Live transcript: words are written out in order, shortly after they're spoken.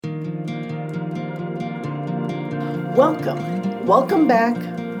Welcome back,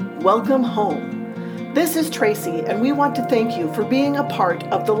 welcome home. This is Tracy, and we want to thank you for being a part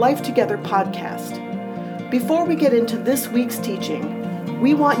of the Life Together podcast. Before we get into this week's teaching,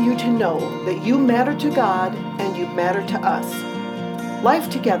 we want you to know that you matter to God and you matter to us. Life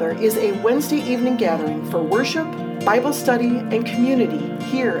Together is a Wednesday evening gathering for worship, Bible study, and community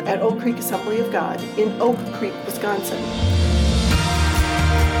here at Oak Creek Assembly of God in Oak Creek, Wisconsin.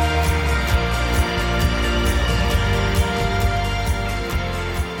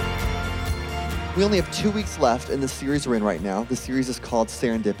 We only have 2 weeks left in the series we're in right now. The series is called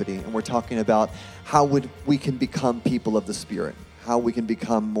Serendipity, and we're talking about how we can become people of the Spirit, how we can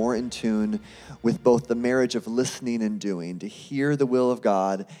become more in tune with both the marriage of listening and doing, to hear the will of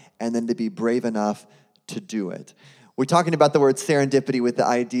God, and then to be brave enough to do it. We're talking about the word serendipity with the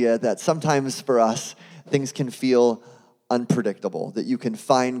idea that sometimes for us, things can feel unpredictable, that you can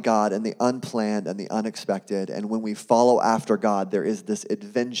find God in the unplanned and the unexpected. And when we follow after God, there is this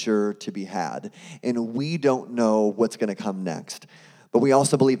adventure to be had. And we don't know what's going to come next. But we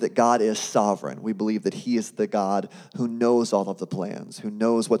also believe that God is sovereign. We believe that He is the God who knows all of the plans, who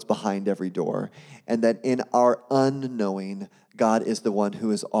knows what's behind every door. And that in our unknowing, God is the one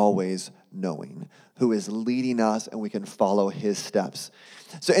who is always knowing, who is leading us, and we can follow His steps.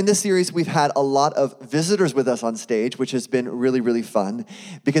 So in this series, we've had a lot of visitors with us on stage, which has been really, really fun,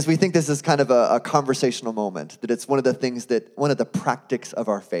 because we think this is kind of a conversational moment, that it's one of the practices of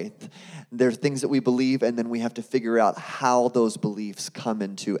our faith. There are things that we believe, and then we have to figure out how those beliefs come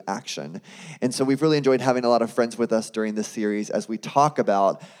into action. And so we've really enjoyed having a lot of friends with us during this series as we talk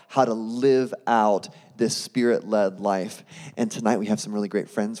about how to live out this Spirit-led life. And tonight we have some really great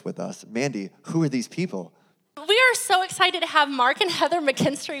friends with us. Mandy, who are these people? We are so excited to have Mark and Heather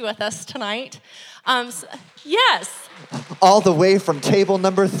McKinstry with us tonight. Yes. All the way from table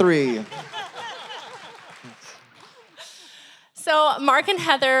number 3. So Mark and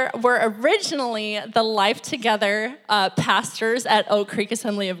Heather were originally the Life Together pastors at Oak Creek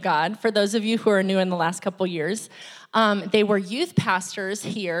Assembly of God. For those of you who are new in the last couple years, they were youth pastors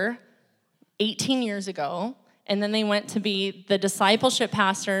here 18 years ago. And then they went to be the discipleship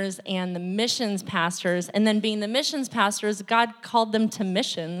pastors and the missions pastors. And then being the missions pastors, God called them to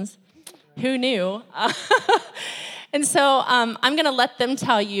missions. Who knew? And so I'm going to let them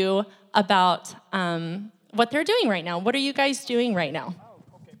tell you about what they're doing right now. What are you guys doing right now?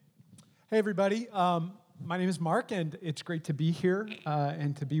 Okay. Hey, everybody. My name is Mark, and it's great to be here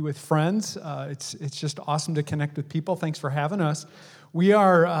and to be with friends. It's just awesome to connect with people. Thanks for having us. We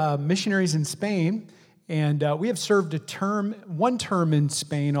are missionaries in Spain. And we have served one term in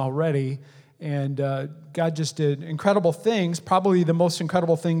Spain already, and God just did incredible things. Probably the most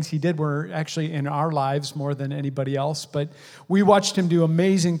incredible things He did were actually in our lives more than anybody else, but we watched Him do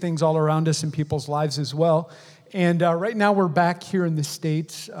amazing things all around us in people's lives as well. And right now we're back here in the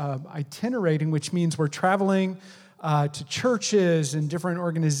States itinerating, which means we're traveling to churches and different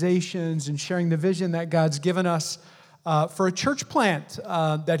organizations and sharing the vision that God's given us for a church plant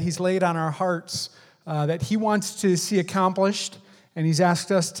that He's laid on our hearts, that He wants to see accomplished, and He's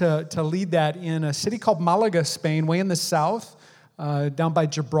asked us to lead that in a city called Malaga, Spain, way in the south, down by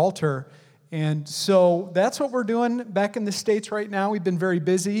Gibraltar. And so that's what we're doing back in the States right now. We've been very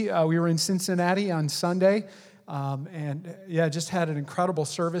busy. We were in Cincinnati on Sunday, and just had an incredible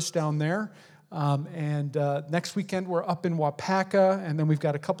service down there. And next weekend we're up in Wapaka, and then we've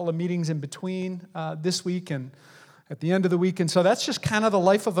got a couple of meetings in between this week and at the end of the week. And so that's just kind of the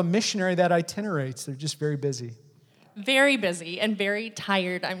life of a missionary that itinerates. They're just very busy. Very busy and very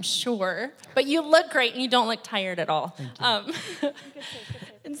tired, I'm sure. But you look great and you don't look tired at all. Thank you. Good save.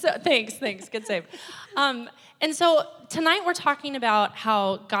 And so, thanks. Good save. And so tonight we're talking about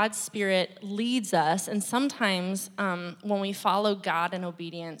how God's Spirit leads us, and sometimes when we follow God in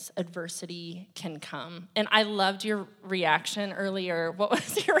obedience, adversity can come. And I loved your reaction earlier. What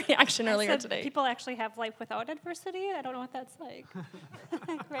was your reaction earlier today? People actually have life without adversity. I don't know what that's like.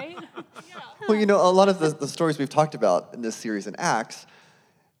 Right? Yeah. Well, a lot of the stories we've talked about in this series in Acts,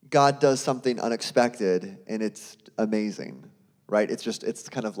 God does something unexpected, and it's amazing, right? It's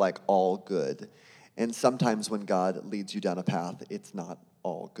kind of like all good. And sometimes when God leads you down a path, it's not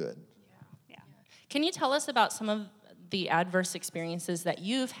all good. Yeah. Can you tell us about some of the adverse experiences that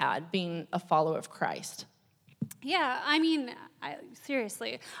you've had being a follower of Christ? Yeah, I mean,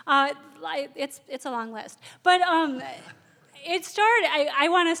 seriously, it's a long list. But it started, I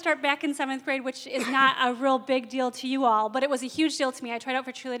want to start back in 7th grade, which is not a real big deal to you all, but it was a huge deal to me. I tried out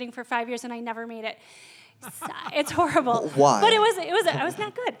for cheerleading for 5 years, and I never made it. It's horrible. Why? But it was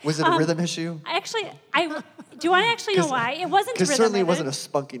not good. Was it a rhythm issue? Actually, do you want to actually know why? It wasn't a Because rhythm. certainly it wasn't a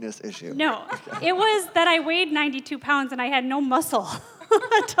spunkiness issue. No, it was that I weighed 92 pounds and I had no muscle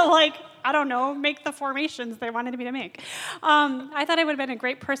to make the formations they wanted me to make. I thought I would have been a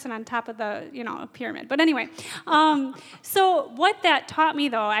great person on top of the, pyramid. But anyway, so what that taught me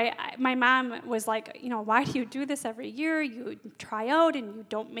though, my mom was like, why do you do this every year? You try out and you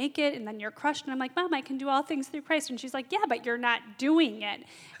don't make it and then you're crushed. And I'm like, Mom, I can do all things through Christ. And she's like, yeah, but you're not doing it.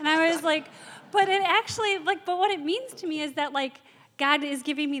 And I was like, but it actually, but what it means to me is that God is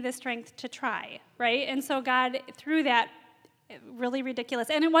giving me the strength to try, right? And so God, through that, really ridiculous,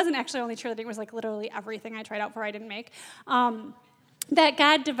 and it wasn't actually only cheerleading, it was literally everything I tried out for I didn't make, that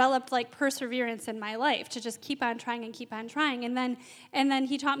God developed perseverance in my life to just keep on trying and keep on trying. And then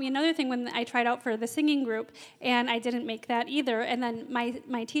he taught me another thing when I tried out for the singing group and I didn't make that either. And then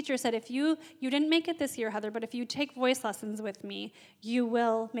my teacher said, if you didn't make it this year, Heather, but if you take voice lessons with me, you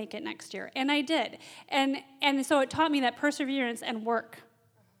will make it next year. And I did. And so it taught me that perseverance and work,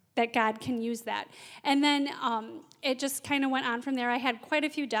 that God can use that. And then it just kind of went on from there. I had quite a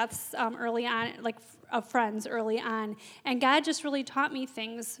few deaths early on, of friends early on. And God just really taught me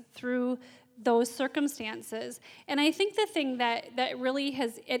things through those circumstances. And I think the thing that really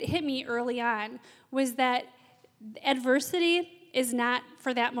it hit me early on was that adversity is not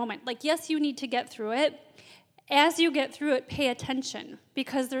for that moment. Yes, you need to get through it. As you get through it, pay attention,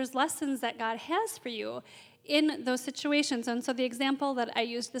 because there's lessons that God has for you in those situations. And so the example that I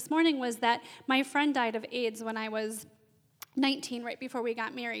used this morning was that my friend died of AIDS when I was 19, right before we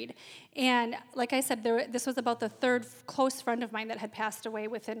got married. And like I said, this was about the third close friend of mine that had passed away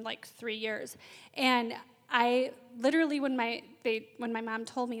within 3 years. And I literally, when my mom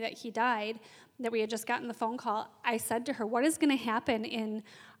told me that he died, that we had just gotten the phone call, I said to her, what is going to happen in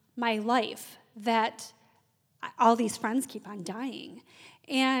my life that all these friends keep on dying?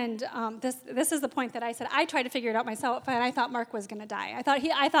 And this is the point that I said, I tried to figure it out myself, and I thought Mark was going to die. I thought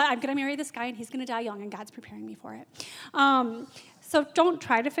I'm going to marry this guy, and he's going to die young, and God's preparing me for it. So don't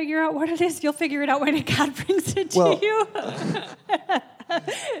try to figure out what it is. You'll figure it out when God brings it to you.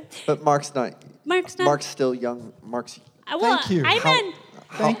 But Mark's still young. Thank you.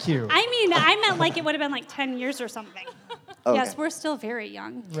 Thank you. I meant it would have been 10 years or something. Okay. Yes, we're still very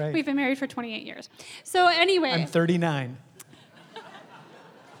young. Right. We've been married for 28 years. So anyway. I'm 39.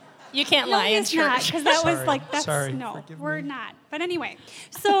 You can't lie in church. Because that was that's Sorry. no, we're not. But anyway,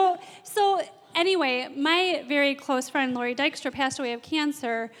 so anyway, my very close friend Lori Dykstra passed away of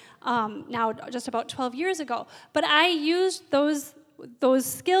cancer now just about 12 years ago. But I used those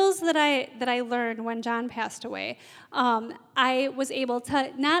skills that I learned when John passed away. I was able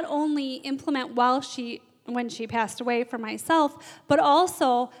to not only implement when she passed away for myself, but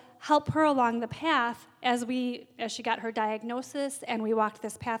also help her along the path as she got her diagnosis and we walked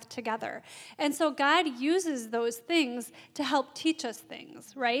this path together. And so God uses those things to help teach us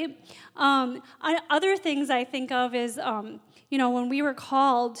things, right? Other things I think of is, when we were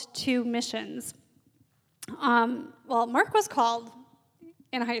called to missions. Mark was called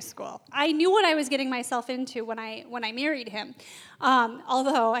in high school. I knew what I was getting myself into when I married him,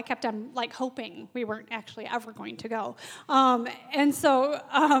 although I kept on hoping we weren't actually ever going to go. And so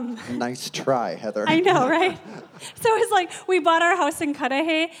nice try, Heather. I know, right? So it's we bought our house in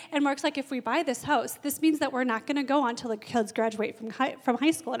Cudahy, and Mark's like, if we buy this house, this means that we're not going to go until the kids graduate from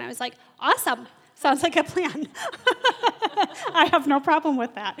high school. And I was like, awesome. Sounds like a plan. I have no problem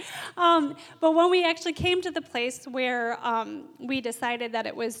with that. But when we actually came to the place where we decided that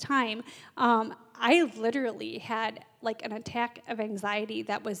it was time, I literally had an attack of anxiety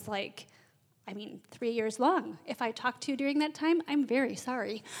that was 3 years long. If I talked to you during that time, I'm very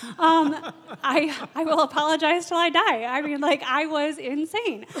sorry. I will apologize till I die. I was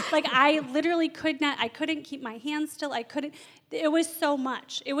insane. I literally couldn't keep my hands still. It was so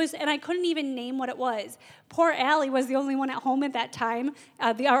much. And I couldn't even name what it was. Poor Allie was the only one at home at that time.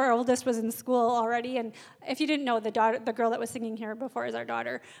 Our oldest was in school already, and if you didn't know, the girl that was singing here before is our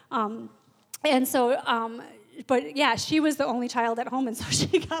daughter. But yeah, she was the only child at home, and so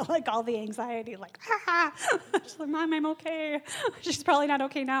she got all the anxiety, she's like, Mom, I'm okay. She's probably not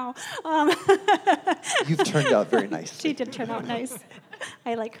okay now. You've turned out very nice. She did turn out nice.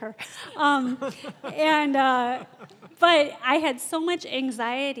 I like her. But I had so much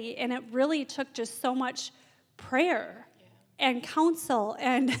anxiety, and it really took just so much prayer and counsel,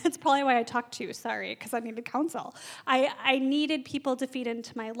 and that's probably why I talked to you, sorry, because I needed counsel. I needed people to feed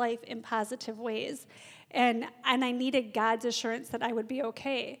into my life in positive ways. And I needed God's assurance that I would be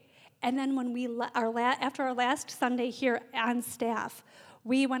okay. And then when after our last Sunday here on staff,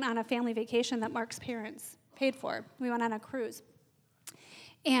 we went on a family vacation that Mark's parents paid for. We went on a cruise.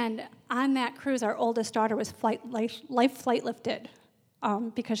 And on that cruise, our oldest daughter was life flight lifted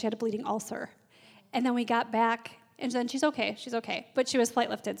because she had a bleeding ulcer. And then we got back, and then she's okay, but she was flight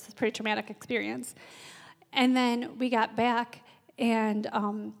lifted, so it's a pretty traumatic experience. And then we got back, and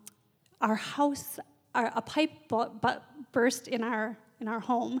our house, a pipe burst in our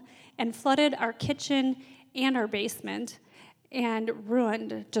home and flooded our kitchen and our basement and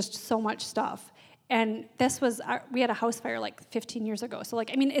ruined just so much stuff. And this was, we had a house fire like 15 years ago. So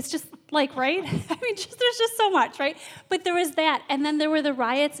it's just right? There's just so much, right? But there was that. And then there were the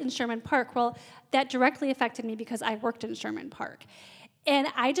riots in Sherman Park. Well, that directly affected me because I worked in Sherman Park. And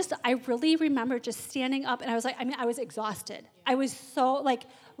I really remember just standing up, and I was exhausted. I was so,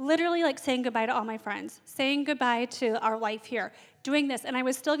 literally saying goodbye to all my friends, saying goodbye to our life here, doing this. And I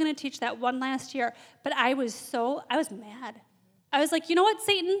was still going to teach that one last year, but I was mad. I was like, you know what,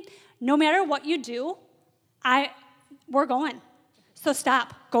 Satan? No matter what you do, we're going. So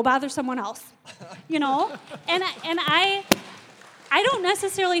stop. Go bother someone else. And I don't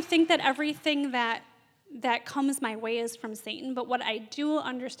necessarily think that everything that comes my way is from Satan, but what I do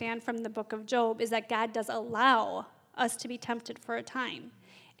understand from the book of Job is that God does allow us to be tempted for a time.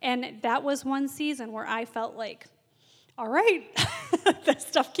 And that was one season where I felt like, all right, this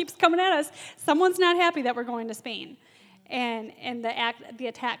stuff keeps coming at us. Someone's not happy that we're going to Spain. And the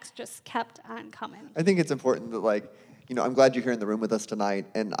attacks just kept on coming. I think it's important that, I'm glad you're here in the room with us tonight,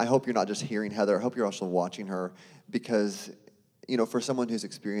 and I hope you're not just hearing Heather. I hope you're also watching her, because, for someone who's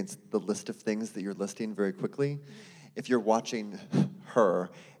experienced the list of things that you're listing very quickly, if you're watching her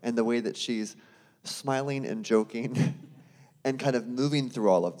and the way that she's smiling and joking and kind of moving through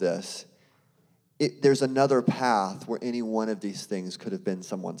all of this, there's another path where any one of these things could have been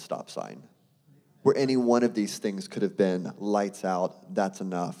someone's stop sign. Where any one of these things could have been lights out, that's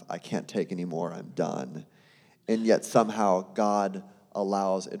enough, I can't take any more, I'm done. And yet somehow God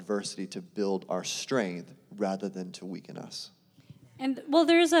allows adversity to build our strength rather than to weaken us. And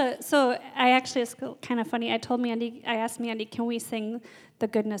it's kind of funny, I asked Mandy, can we sing The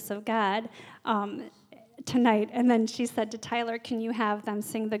Goodness of God tonight? And then she said to Tyler, can you have them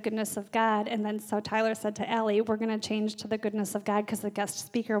sing The Goodness of God? And then so Tyler said to Allie, we're going to change to The Goodness of God because the guest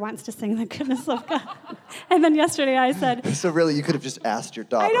speaker wants to sing The Goodness of God. And then yesterday I said... So really you could have just asked your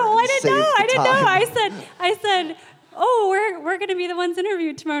daughter. I didn't know. I said, oh, we're going to be the ones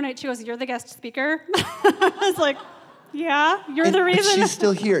interviewed tomorrow night. She goes, you're the guest speaker? I was like... Yeah, the reason. But she's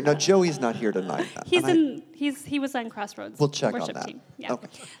still here. Now, Joey's not here tonight. He was on Crossroads. We'll check worship on that. Team. Yeah. Okay.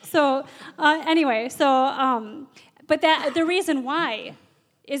 So but the reason why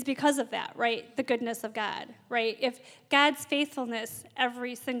is because of that, right? The goodness of God, right? If God's faithfulness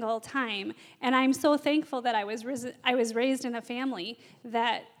every single time, and I'm so thankful that I was raised in a family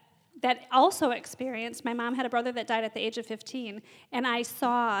that also experienced. My mom had a brother that died at the age of 15, and I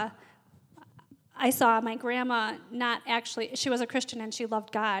saw my grandma she was a Christian and she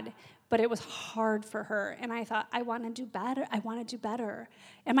loved God, but it was hard for her. And I thought, I want to do better.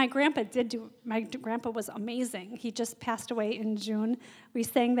 And my grandpa was amazing. He just passed away in June. We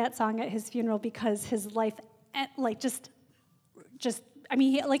sang that song at his funeral because his life, he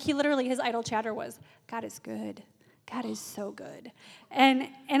literally, his idle chatter was, God is good. God is so good. And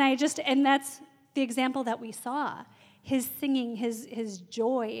that's the example that we saw. His singing, his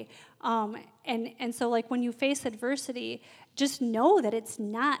joy. And so when you face adversity, just know that it's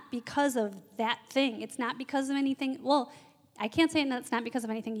not because of that thing. It's not because of anything. Well, I can't say that it's not because of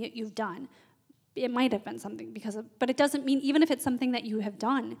anything you've done. It might have been something but it doesn't mean, even if it's something that you have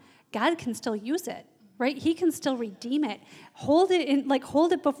done, God can still use it, right? He can still redeem it.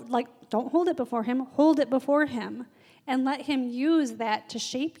 Don't hold it before him, hold it before him, and let him use that to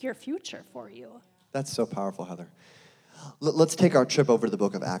shape your future for you. That's so powerful, Heather. Let's take our trip over to the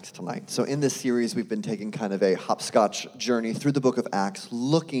book of Acts tonight. So in this series, we've been taking kind of a hopscotch journey through the book of Acts,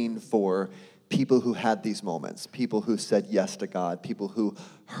 looking for people who had these moments, people who said yes to God, people who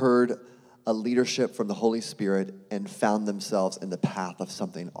heard a leadership from the Holy Spirit and found themselves in the path of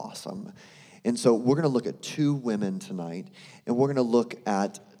something awesome. And so we're going to look at two women tonight, and we're going to look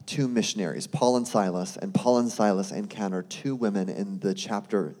at two missionaries, Paul and Silas, and Paul and Silas encounter two women in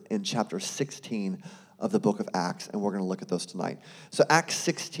chapter 16 of the book of Acts, and we're going to look at those tonight. So Acts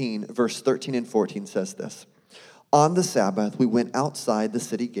 16, verse 13 and 14 says this: On the Sabbath, we went outside the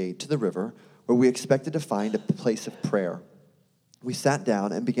city gate to the river, where we expected to find a place of prayer. We sat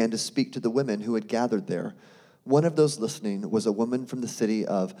down and began to speak to the women who had gathered there. One of those listening was a woman from the city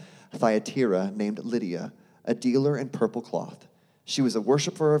of Thyatira named Lydia, a dealer in purple cloth. She was a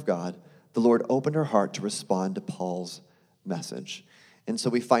worshiper of God. The Lord opened her heart to respond to Paul's message. And so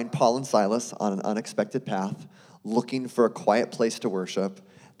we find Paul and Silas on an unexpected path, looking for a quiet place to worship.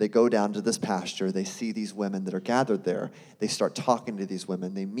 They go down to this pasture. They see these women that are gathered there. They start talking to these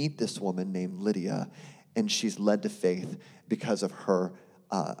women. They meet this woman named Lydia, and she's led to faith because of her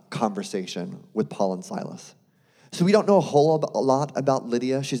conversation with Paul and Silas. So we don't know a lot about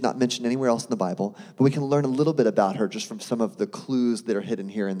Lydia. She's not mentioned anywhere else in the Bible, but we can learn a little bit about her just from some of the clues that are hidden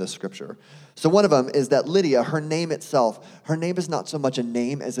here in this scripture. So one of them is that Lydia, her name itself, her name is not so much a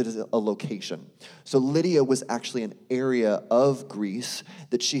name as it is a location. So Lydia was actually an area of Greece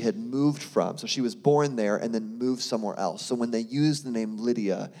that she had moved from. So she was born there and then moved somewhere else. So when they use the name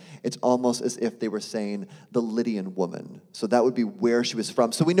Lydia, it's almost as if they were saying the Lydian woman. So that would be where she was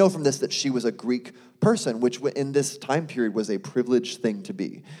from. So we know from this that she was a Greek person, which in this time period was a privileged thing to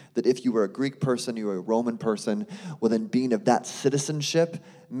be. That if you were a Greek person, you were a Roman person, well then being of that citizenship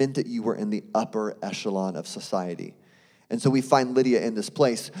meant that you were in the upper echelon of society. And so we find Lydia in this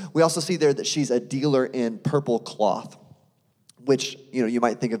place. We also see there that she's a dealer in purple cloth, which, you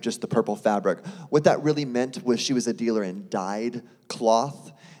might think of just the purple fabric. What that really meant was she was a dealer in dyed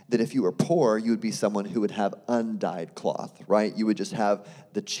cloth, that if you were poor, you would be someone who would have undyed cloth, right? You would just have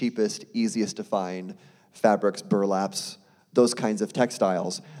the cheapest, easiest to find fabrics, burlaps, those kinds of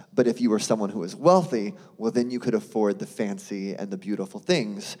textiles. But if you were someone who was wealthy, well, then you could afford the fancy and the beautiful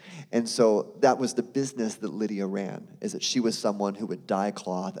things. And so that was the business that Lydia ran, is that she was someone who would dye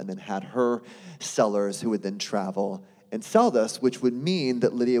cloth and then had her sellers who would then travel and sell this, which would mean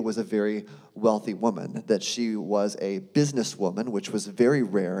that Lydia was a very wealthy woman, that she was a businesswoman, which was very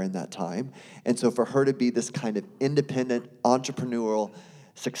rare in that time. And so for her to be this kind of independent, entrepreneurial,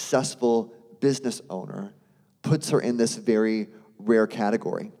 successful business owner puts her in this very rare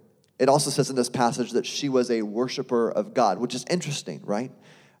category. It also says in this passage that she was a worshiper of God, which is interesting, right?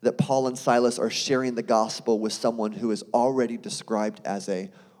 That Paul and Silas are sharing the gospel with someone who is already described as a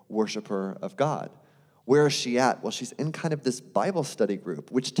worshiper of God. Where is she at? Well, she's in kind of this Bible study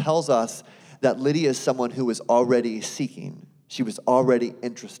group, which tells us that Lydia is someone who is already seeking. She was already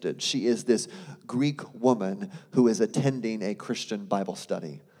interested. She is this Greek woman who is attending a Christian Bible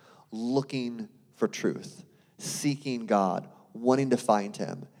study, looking for truth, seeking God, wanting to find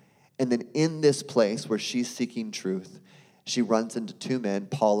him. And then in this place where she's seeking truth, she runs into two men,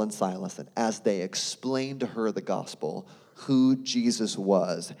 Paul and Silas, and as they explain to her the gospel, who Jesus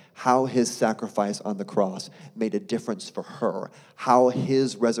was, how his sacrifice on the cross made a difference for her, how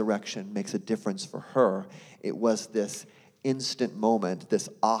his resurrection makes a difference for her, it was this instant moment, this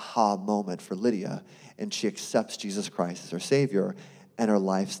aha moment for Lydia, and she accepts Jesus Christ as her Savior, and her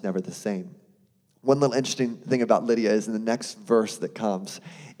life's never the same. One little interesting thing about Lydia is in the next verse that comes,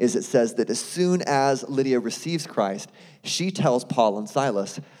 is it says that as soon as Lydia receives Christ, she tells Paul and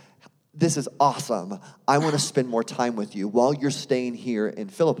Silas, this is awesome. I want to spend more time with you. While you're staying here in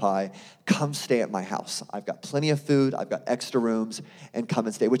Philippi, come stay at my house. I've got plenty of food. I've got extra rooms, and come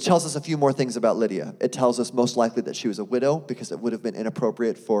and stay, which tells us a few more things about Lydia. It tells us most likely that she was a widow because it would have been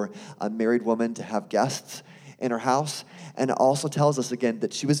inappropriate for a married woman to have guests in her house. And it also tells us again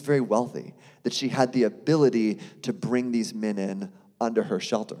that she was very wealthy, that she had the ability to bring these men in under her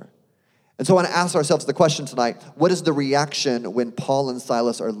shelter. And so I want to ask ourselves the question tonight, what is the reaction when Paul and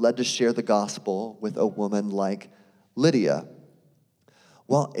Silas are led to share the gospel with a woman like Lydia?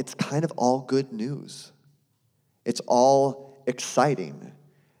 Well, it's kind of all good news. It's all exciting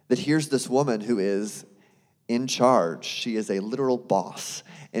that here's this woman who is in charge. She is a literal boss,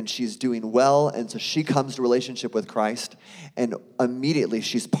 and she's doing well, and so she comes to relationship with Christ, and immediately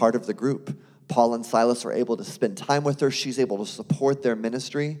she's part of the group. Paul and Silas are able to spend time with her. She's able to support their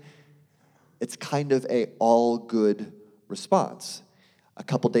ministry. It's kind of a all-good response. A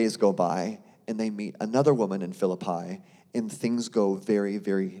couple days go by, and they meet another woman in Philippi, and things go very,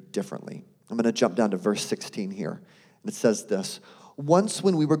 very differently. I'm going to jump down to verse 16 here. And it says this, once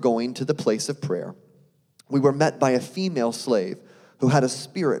when we were going to the place of prayer, we were met by a female slave who had a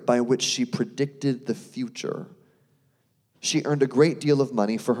spirit by which she predicted the future. She earned a great deal of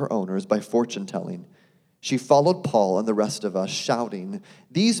money for her owners by fortune-telling. She followed Paul and the rest of us, shouting,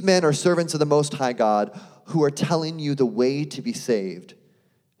 these men are servants of the Most High God who are telling you the way to be saved.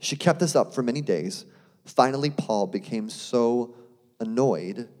 She kept this up for many days. Finally, Paul became so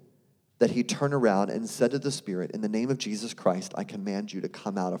annoyed that he turned around and said to the spirit, in the name of Jesus Christ, I command you to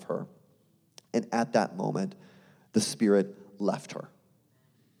come out of her. And at that moment, the spirit left her.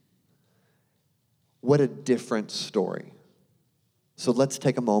 What a different story. So let's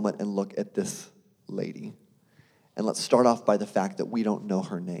take a moment and look at this lady. And let's start off by the fact that we don't know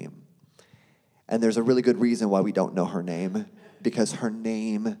her name. And there's a really good reason why we don't know her name, because her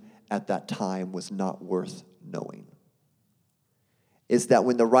name at that time was not worth knowing. is that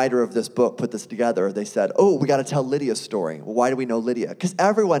when the writer of this book put this together, they said, oh, we got to tell Lydia's story. Well, why do we know Lydia? Because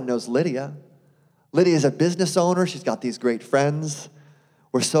everyone knows Lydia. Lydia is a business owner. She's got these great friends.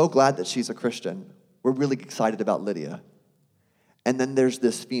 We're so glad that she's a Christian. We're really excited about Lydia. And then there's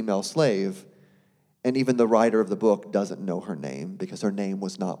this female slave, and even the writer of the book doesn't know her name because her name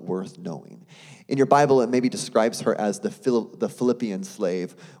was not worth knowing. In your Bible, it maybe describes her as the Philippian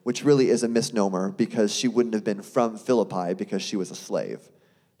slave, which really is a misnomer because she wouldn't have been from Philippi because she was a slave.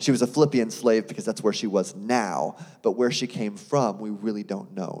 She was a Philippian slave because that's where she was now, but where she came from, we really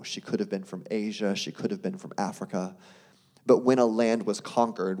don't know. She could have been from Asia. She could have been from Africa. But when a land was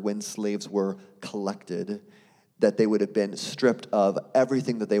conquered, when slaves were collected, that they would have been stripped of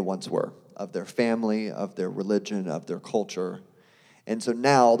everything that they once were, of their family, of their religion, of their culture. And so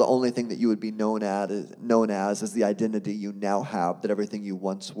now the only thing that you would be known as is the identity you now have, that everything you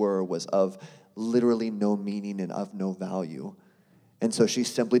once were was of literally no meaning and of no value. And so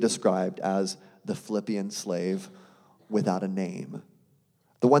she's simply described as the Philippian slave without a name.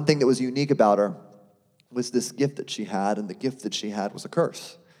 The one thing that was unique about her was this gift that she had, and the gift that she had was a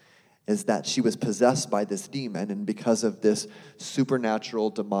curse. Is that she was possessed by this demon, and because of this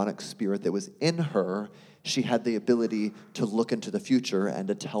supernatural demonic spirit that was in her, she had the ability to look into the future and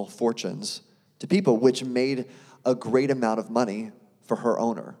to tell fortunes to people, which made a great amount of money for her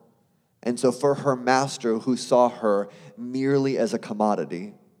owner. And so for her master, who saw her merely as a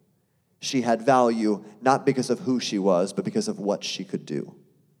commodity, she had value not because of who she was, but because of what she could do.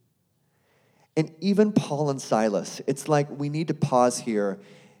 And even Paul and Silas, it's like we need to pause here.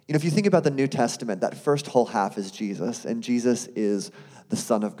 You know, if you think about the New Testament, that first whole half is Jesus, and Jesus is the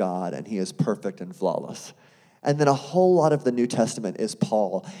Son of God, and he is perfect and flawless. And then a whole lot of the New Testament is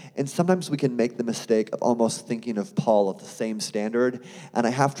Paul. And sometimes we can make the mistake of almost thinking of Paul at the same standard. And I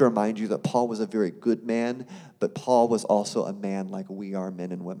have to remind you that Paul was a very good man, but Paul was also a man like we are,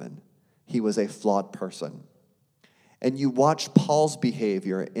 men and women. He was a flawed person. And you watch Paul's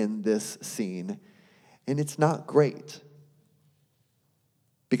behavior in this scene, and it's not great.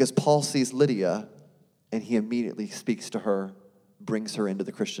 Because Paul sees Lydia, and he immediately speaks to her, brings her into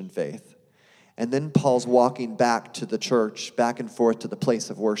the Christian faith. And then Paul's walking back to the church, back and forth to the place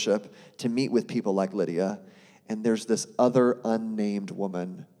of worship, to meet with people like Lydia. And there's this other unnamed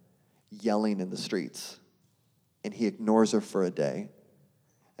woman yelling in the streets. And he ignores her for a day.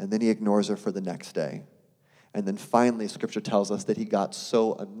 And then he ignores her for the next day. And then finally, Scripture tells us that he got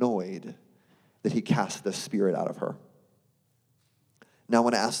so annoyed that he cast the spirit out of her. Now I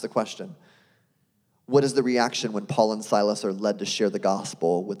want to ask the question, what is the reaction when Paul and Silas are led to share the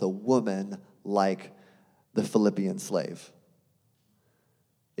gospel with a woman like the Philippian slave?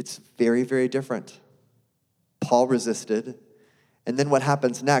 It's very, very different. Paul resisted. And then what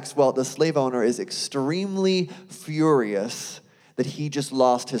happens next? Well, the slave owner is extremely furious that he just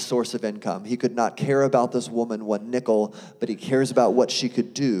lost his source of income. He could not care about this woman one nickel, but he cares about what she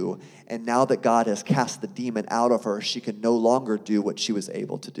could do. And now that God has cast the demon out of her, she can no longer do what she was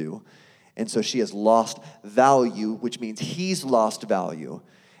able to do. And so she has lost value, which means he's lost value.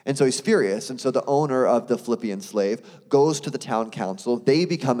 And so he's furious. And so the owner of the Philippian slave goes to the town council. They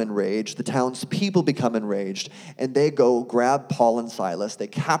become enraged. The townspeople become enraged. And they go grab Paul and Silas. They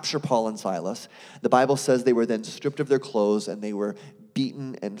capture Paul and Silas. The Bible says they were then stripped of their clothes and they were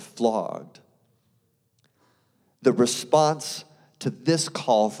beaten and flogged. The response to this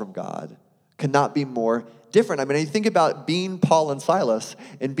call from God cannot be more different. I mean, you think about being Paul and Silas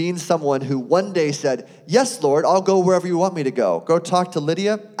and being someone who one day said, yes, Lord, I'll go wherever you want me to go. Go talk to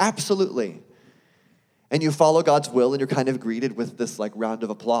Lydia? Absolutely. And you follow God's will and you're kind of greeted with this like round of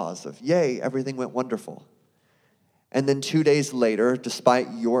applause of, yay, everything went wonderful. And then 2 days later, despite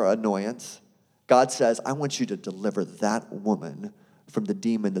your annoyance, God says, I want you to deliver that woman from the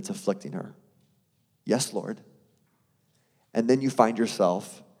demon that's afflicting her. Yes, Lord. And then you find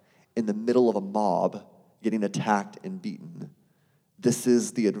yourself in the middle of a mob getting attacked and beaten. This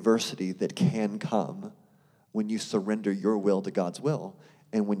is the adversity that can come when you surrender your will to God's will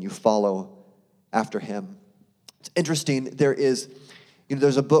and when you follow after him. It's interesting, there's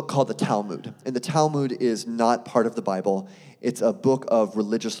a book called the Talmud, and the Talmud is not part of the Bible. It's a book of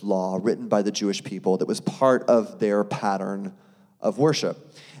religious law written by the Jewish people that was part of their pattern of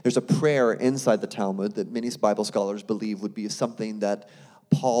worship. There's a prayer inside the Talmud that many Bible scholars believe would be something that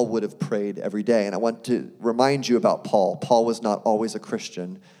Paul would have prayed every day. And I want to remind you about Paul. Paul was not always a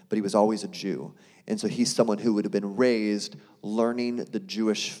Christian, but he was always a Jew. And so he's someone who would have been raised learning the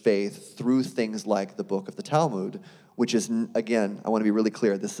Jewish faith through things like the book of the Talmud, which is, again, I want to be really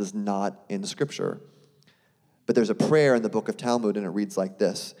clear, this is not in Scripture. But there's a prayer in the book of Talmud, and it reads like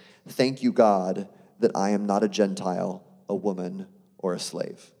this: thank you, God, that I am not a Gentile, a woman, or a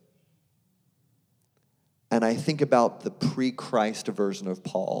slave. And I think about the pre-Christ version of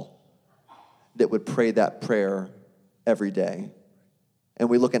Paul that would pray that prayer every day. And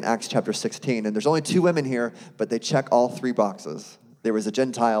we look in Acts chapter 16, and there's only 2 women here, but they check all 3 boxes. There was a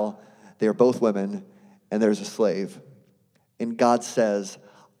Gentile, they are both women, and there's a slave. And God says,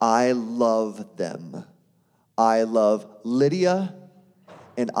 I love them. I love Lydia,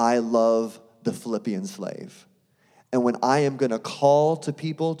 and I love the Philippian slave. And when I am going to call to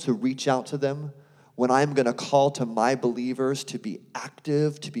people to reach out to them, when I'm going to call to my believers to be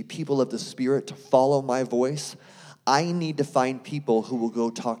active, to be people of the Spirit, to follow my voice, I need to find people who will go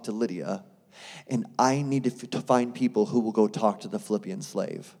talk to Lydia, and I need to find people who will go talk to the Philippian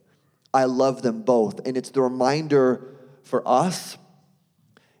slave. I love them both, and it's the reminder for us,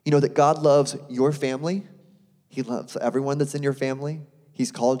 that God loves your family. He loves everyone that's in your family.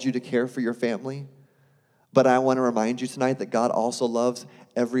 He's called you to care for your family. But I want to remind you tonight that God also loves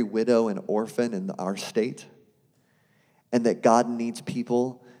every widow and orphan in our state, and that God needs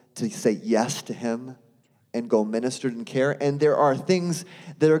people to say yes to him and go minister and care. And there are things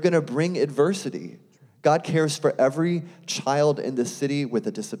that are going to bring adversity. God cares for every child in the city with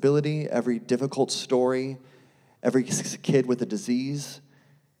a disability, every difficult story, every kid with a disease.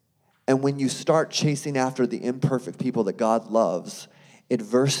 And when you start chasing after the imperfect people that God loves,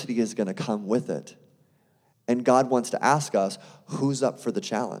 adversity is going to come with it. And God wants to ask us, who's up for the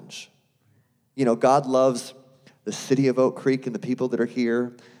challenge? God loves the city of Oak Creek and the people that are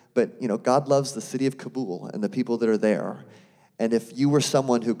here, but, God loves the city of Kabul and the people that are there. And if you were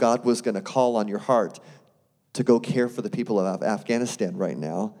someone who God was going to call on your heart to go care for the people of Afghanistan right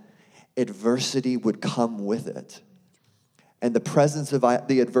now, adversity would come with it. And the presence of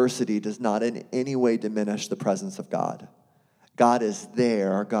the adversity does not in any way diminish the presence of God. God is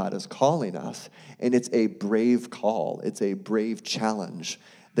there, God is calling us, and it's a brave call. It's a brave challenge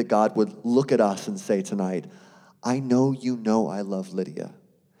that God would look at us and say tonight, I know I love Lydia,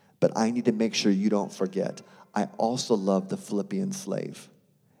 but I need to make sure you don't forget, I also love the Philippian slave,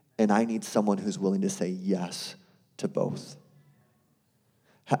 and I need someone who's willing to say yes to both.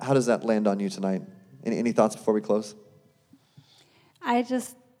 How does that land on you tonight? Any thoughts before we close?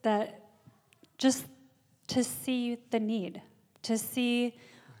 Just to see the need, to see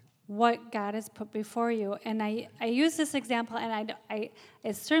what God has put before you. And I use this example, and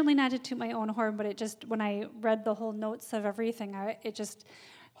it's certainly not to toot my own horn, but it just, when I read the whole notes of everything,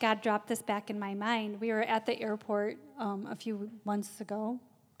 God dropped this back in my mind. We were at the airport a few months ago,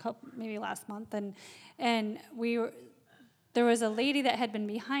 maybe last month, and there was a lady that had been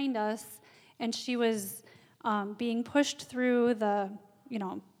behind us, and she was being pushed through the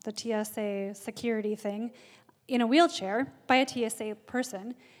TSA security thing in a wheelchair by a TSA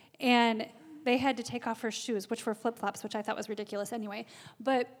person, and they had to take off her shoes, which were flip-flops, which I thought was ridiculous anyway.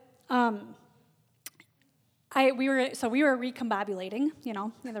 But we were recombobulating,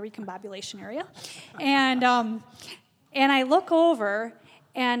 in the recombobulation area, and I look over,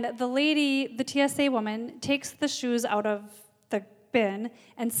 and the lady, the TSA woman, takes the shoes out of the bin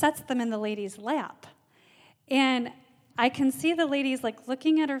and sets them in the lady's lap, and I can see the lady's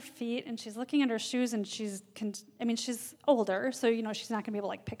looking at her feet, and she's looking at her shoes, and she's older, so she's not gonna be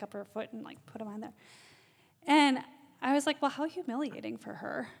able to pick up her foot and put them on there. And I was like, well, how humiliating for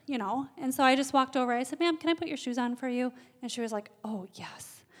her, And so I just walked over. I said, ma'am, can I put your shoes on for you? And she was like, oh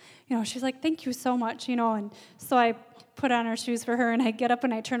yes. She's like, thank you so much, And so I put on her shoes for her, and I get up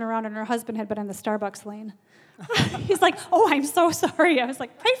and I turn around, and her husband had been in the Starbucks lane. He's like, oh, I'm so sorry. I was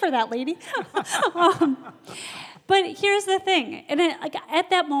like, pray for that lady. But here's the thing. And at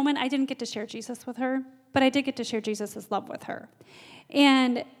that moment, I didn't get to share Jesus with her, but I did get to share Jesus' love with her.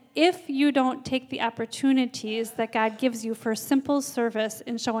 And if you don't take the opportunities that God gives you for simple service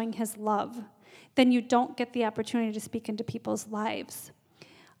in showing his love, then you don't get the opportunity to speak into people's lives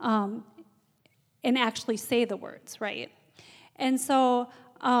and actually say the words, right? And so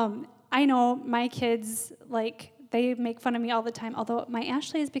I know my kids, they make fun of me all the time, although my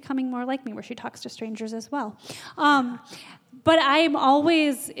Ashley is becoming more like me, where she talks to strangers as well. But I'm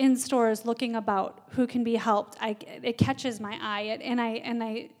always in stores looking about who can be helped. It catches my eye, and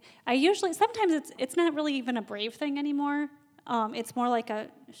I usually, sometimes it's not really even a brave thing anymore. It's more like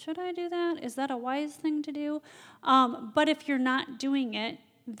should I do that? Is that a wise thing to do? But if you're not doing it,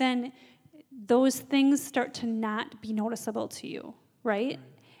 then those things start to not be noticeable to you, right?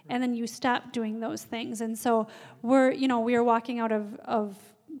 And then you stop doing those things. And so we were walking out of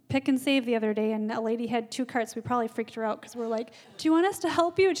Pick and Save the other day, and a lady had 2 carts. We probably freaked her out because we're like, do you want us to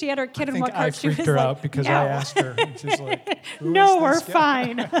help you? And she had her kid in one cart. I freaked her out because no. I asked her. And she's like, no, we're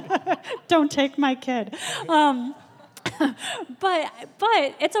fine. Don't take my kid. but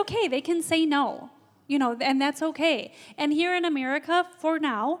it's okay. They can say no, and that's okay. And here in America, for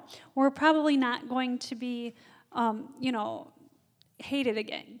now, we're probably not going to be, hated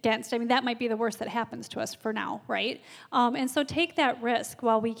against. I mean, that might be the worst that happens to us for now, right? And so take that risk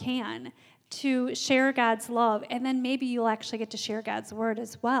while we can to share God's love, and then maybe you'll actually get to share God's word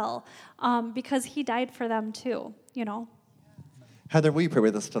as well, because he died for them too, Heather, will you pray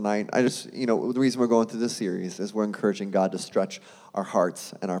with us tonight? The reason we're going through this series is we're encouraging God to stretch our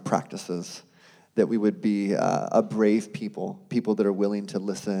hearts and our practices, that we would be a brave people that are willing to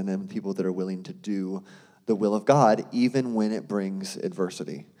listen and people that are willing to do the will of God, even when it brings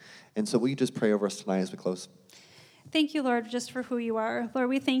adversity. And so will you just pray over us tonight as we close? Thank you, Lord, just for who you are. Lord,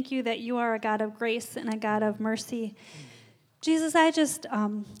 we thank you that you are a God of grace and a God of mercy. Jesus, I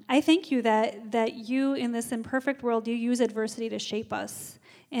thank you that you, in this imperfect world, you use adversity to shape us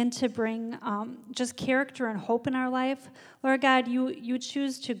and to bring just character and hope in our life. Lord God, you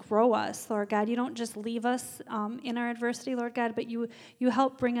choose to grow us, Lord God. You don't just leave us in our adversity, Lord God, but you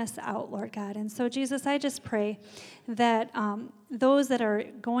help bring us out, Lord God. And so, Jesus, I just pray that those that are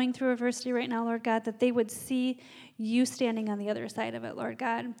going through adversity right now, Lord God, that they would see you standing on the other side of it, Lord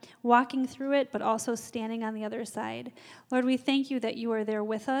God, walking through it, but also standing on the other side. Lord, we thank you that you are there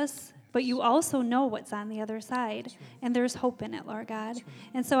with us, but you also know what's on the other side, and there's hope in it, Lord God.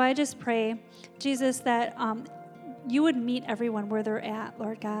 And so I just pray, Jesus, that you would meet everyone where they're at,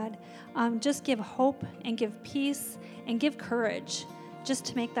 Lord God. Just give hope and give peace and give courage just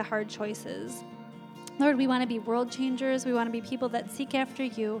to make the hard choices. Lord, we want to be world changers. We want to be people that seek after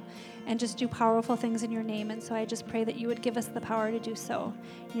you and just do powerful things in your name. And so I just pray that you would give us the power to do so.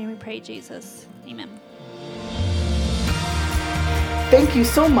 In your name we pray, Jesus. Amen. Thank you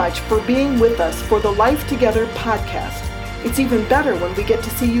so much for being with us for the Life Together podcast. It's even better when we get to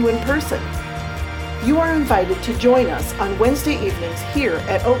see you in person. You are invited to join us on Wednesday evenings here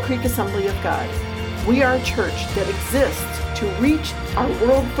at Oak Creek Assembly of God. We are a church that exists to reach our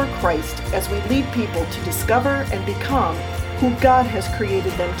world for Christ as we lead people to discover and become who God has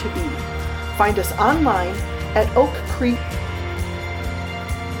created them to be. Find us online at oakcreek.org.